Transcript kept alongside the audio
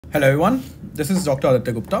Hello everyone, this is Dr.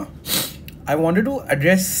 Aditya Gupta. I wanted to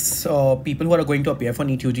address people who are going to appear for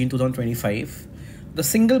NEET UG in 2025. The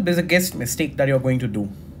single biggest mistake that you're going to do,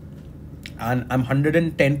 and I'm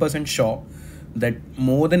 110% sure that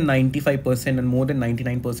more than 95% and more than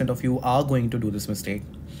 99% of you are going to do this mistake,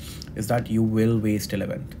 is that you will waste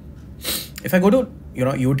 11th. If I go to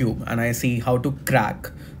YouTube and I see how to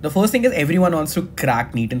crack, the first thing is everyone wants to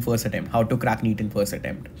crack NEET in first attempt. How to crack NEET in first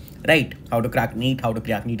attempt, right? How to crack NEET, how to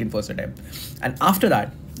crack NEET in first attempt. And after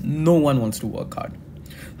that, no one wants to work hard.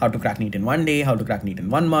 How to crack NEET in 1 day, how to crack NEET in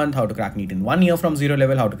 1 month, how to crack NEET in 1 year from 0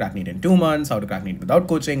 level, how to crack NEET in 2 months, how to crack NEET without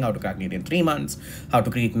coaching, how to crack NEET in 3 months, how to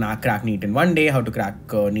crack NEET in 1 day, how to crack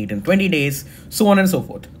NEET in 20 days, so on and so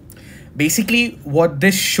forth. Basically, what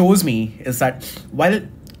this shows me is that while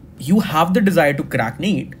you have the desire to crack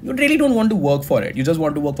NEET, you really don't want to work for it. You just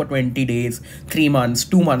want to work for 20 days, 3 months,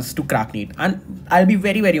 2 months to crack NEET. And I'll be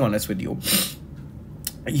very, very honest with you.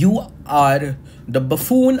 You are the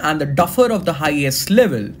buffoon and the duffer of the highest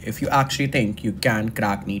level if you actually think you can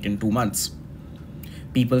crack NEET in 2 months.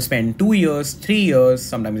 People spend 2 years, 3 years,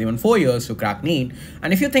 sometimes even 4 years to crack NEET.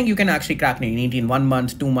 And if you think you can actually crack NEET in 1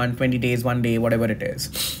 month, 2 months, 20 days, 1 day, whatever it is,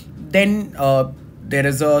 then there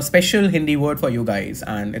is a special Hindi word for you guys,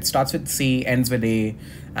 and it starts with C, ends with A,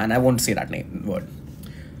 and I won't say that word.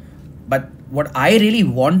 But what I really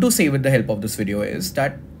want to say with the help of this video is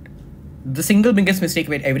that the single biggest mistake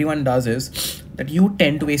that everyone does is that you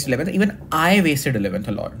tend to waste 11th. Even I wasted 11th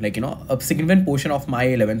a lot. Like, a significant portion of my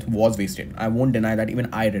 11th was wasted. I won't deny that. Even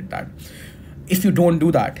I did that. If you don't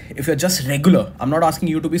do that, if you're just regular, I'm not asking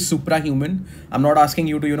you to be suprahuman. I'm not asking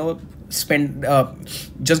you to, spend,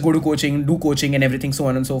 just go to coaching, do coaching and everything, so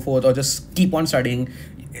on and so forth, or just keep on studying.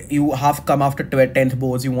 You have come after 10th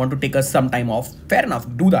boards, you want to take us some time off. Fair enough,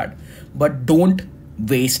 do that. But don't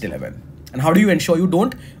waste 11. And how do you ensure you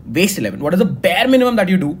don't waste 11? What is the bare minimum that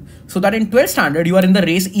you do so that in 12th standard, you are in the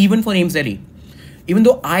race even for AIIMS Delhi? Even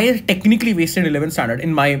though I technically wasted 11th standard,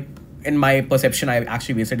 in my perception, I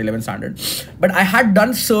actually wasted 11th standard. But I had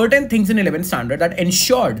done certain things in 11th standard that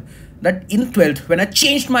ensured that in 12th, when I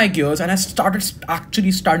changed my gears and I started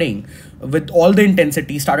actually studying with all the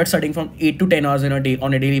intensity, started studying from 8 to 10 hours on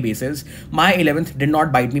a daily basis, my 11th did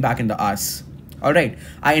not bite me back in the ass. All right.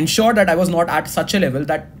 I ensured that I was not at such a level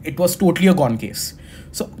that it was totally a gone case.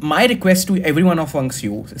 So my request to everyone amongst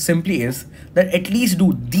you simply is that at least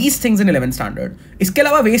do these things in 11th standard. इसके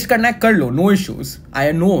अलावा waste करना है कर लो, no issues.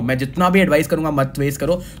 I know मैं जितना भी advice करूँगा मत waste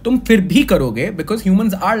करो, तुम फिर भी करोगे because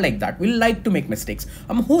humans are like that. We like to make mistakes.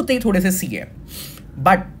 हम होते ही थोड़े से CA.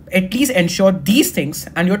 But at least ensure these things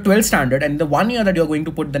and your 12th standard and the 1 year that you're going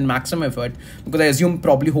to put the maximum effort, because I assume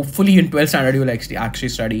probably hopefully in 12th standard you will actually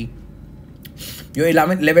study. Your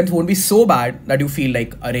 11th won't be so bad that you feel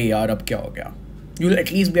like, अरे यार अब क्या हो गया? You will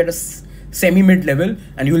at least be at a semi-mid level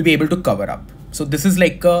and you will be able to cover up. So this is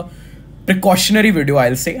like a precautionary video,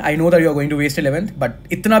 I'll say. I know that you are going to waste 11th, but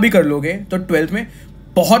इतना भी कर लोगे तो 12th में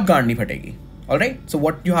बहुत गांड नहीं फटेगी. All right. So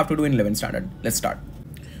what you have to do in 11th standard? Let's start.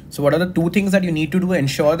 So what are the 2 things that you need to do to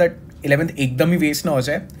ensure that 11th एकदम ही waste ना हो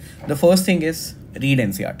जाए? The first thing is read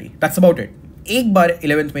NCERT. That's about it. एक बार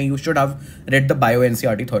 11th में you should have read the bio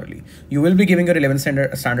NCERT thoroughly. You will be giving your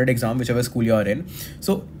 11th standard exam, whichever school you are in.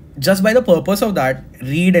 So just by the purpose of that,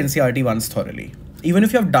 read NCERT once thoroughly. Even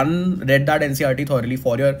if you have read that NCERT thoroughly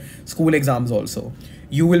for your school exams also,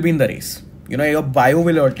 you will be in the race. Your bio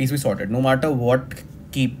will at least be sorted. No matter what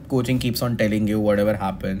coaching keeps on telling you, whatever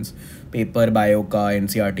happens, paper bio का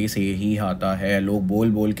NCERT से ही आता है, लोग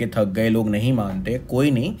बोल के थक गए, लोग नहीं मानते,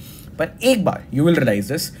 कोई नहीं. पर एक बार you will realize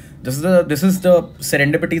this is the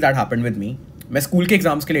serendipity that happened with me. मैं स्कूल के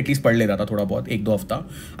एग्जाम्स के लिए एटलीस्ट पढ़ लेता था थोड़ा बहुत 1-2 हफ्ता,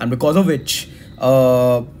 एंड बिकॉज ऑफ विच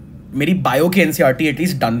मेरी बायो की NCERT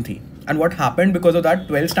एटलीस्ट डन थी. And what happened because of that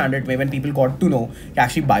 12th standard में when people got to know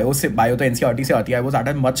actually bio तो NCERT से आती है, I was at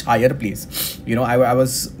a much higher place. I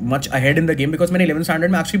was much ahead in the game because मैंने 11th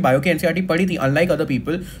standard में actually bio की NCERT पढ़ी थी, unlike other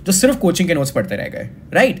people जो सिर्फ coaching के notes पढ़ते रह गए,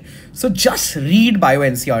 right? So just read bio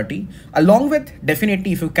NCERT along with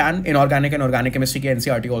definitely if you can inorganic and organic chemistry की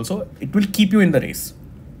NCERT also. It will keep you in the race.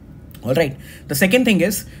 All right. The second thing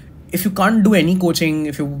is, if you can't do any coaching,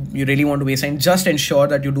 if you really want to waste time, just ensure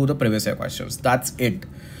that you do the previous year questions. That's it.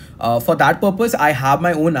 For that purpose, I have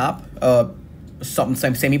my own app. Some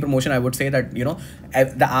semi-promotion, I would say that,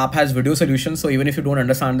 the app has video solutions. So even if you don't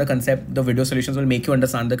understand the concept, the video solutions will make you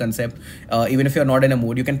understand the concept. Even if you're not in a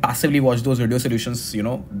mood, you can passively watch those video solutions,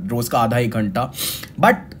 रोज का आधा 1 घंटा.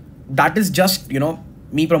 But that is just,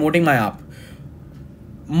 me promoting my app.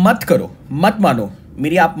 मत करो, मत मानो,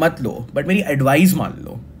 मेरी app मत लो, but मेरी advice मान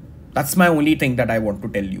लो. That's my only thing that I want to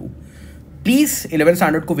tell you. Please 11th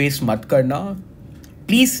standard को waste मत करना.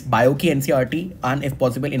 प्लीज बायो की NCERT and if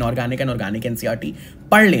possible inorganic and organic NCERT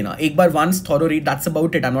पढ़ लेना एक बार, once thorough read, that's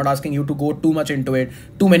about it. I am not asking you to go too much into it,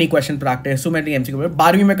 to many question practice, to many MCQ.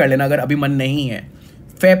 12वीं में कर लेना अगर अभी मन नहीं है,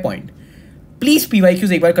 फेयर पॉइंट। प्लीज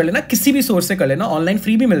पीवाईक्यूज एक बार कर लेना, किसी भी सोर्स से कर लेना, ऑनलाइन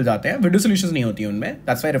फ्री भी मिल जाते हैं, वीडियो सोल्यूशंस नहीं होती उनमें,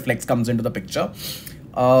 that's why reflex comes into the picture.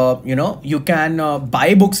 You know you can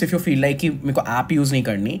buy books if you feel like कि मेरे को ऐप यूज़ नहीं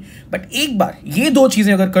करनी, बट एक बार ये 2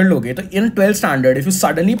 चीज़ें अगर कर लोगे तो इन 12th standard if you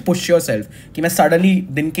suddenly push your self कि मैं सडनली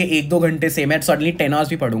दिन के 1-2 घंटे से मैं सडनली 10 आवर्स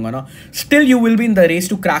भी पढ़ूंगा ना, still you will be in the raise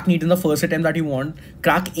to crack NEET in the first attempt that you want,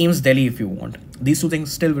 crack AIIMS Delhi if you want, these 2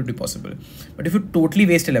 things still will be possible. But if you totally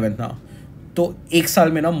waste 11th ना, तो 1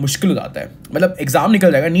 साल में ना मुश्किल हो जाता है, मतलब एग्जाम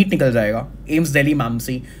निकल जाएगा, नीट निकल जाएगा, AIIMS Delhi,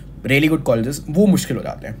 मैमसी, really good colleges, वो मुश्किल हो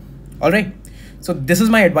जाते हैं। Alright, so this is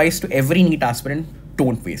my advice to every NEET aspirant: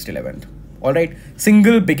 don't waste 11th. Alright,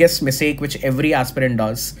 single biggest mistake which every aspirant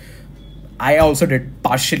does, I also did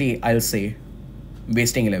partially, I'll say,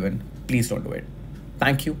 wasting 11. Please don't do it.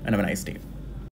 Thank you and have a nice day.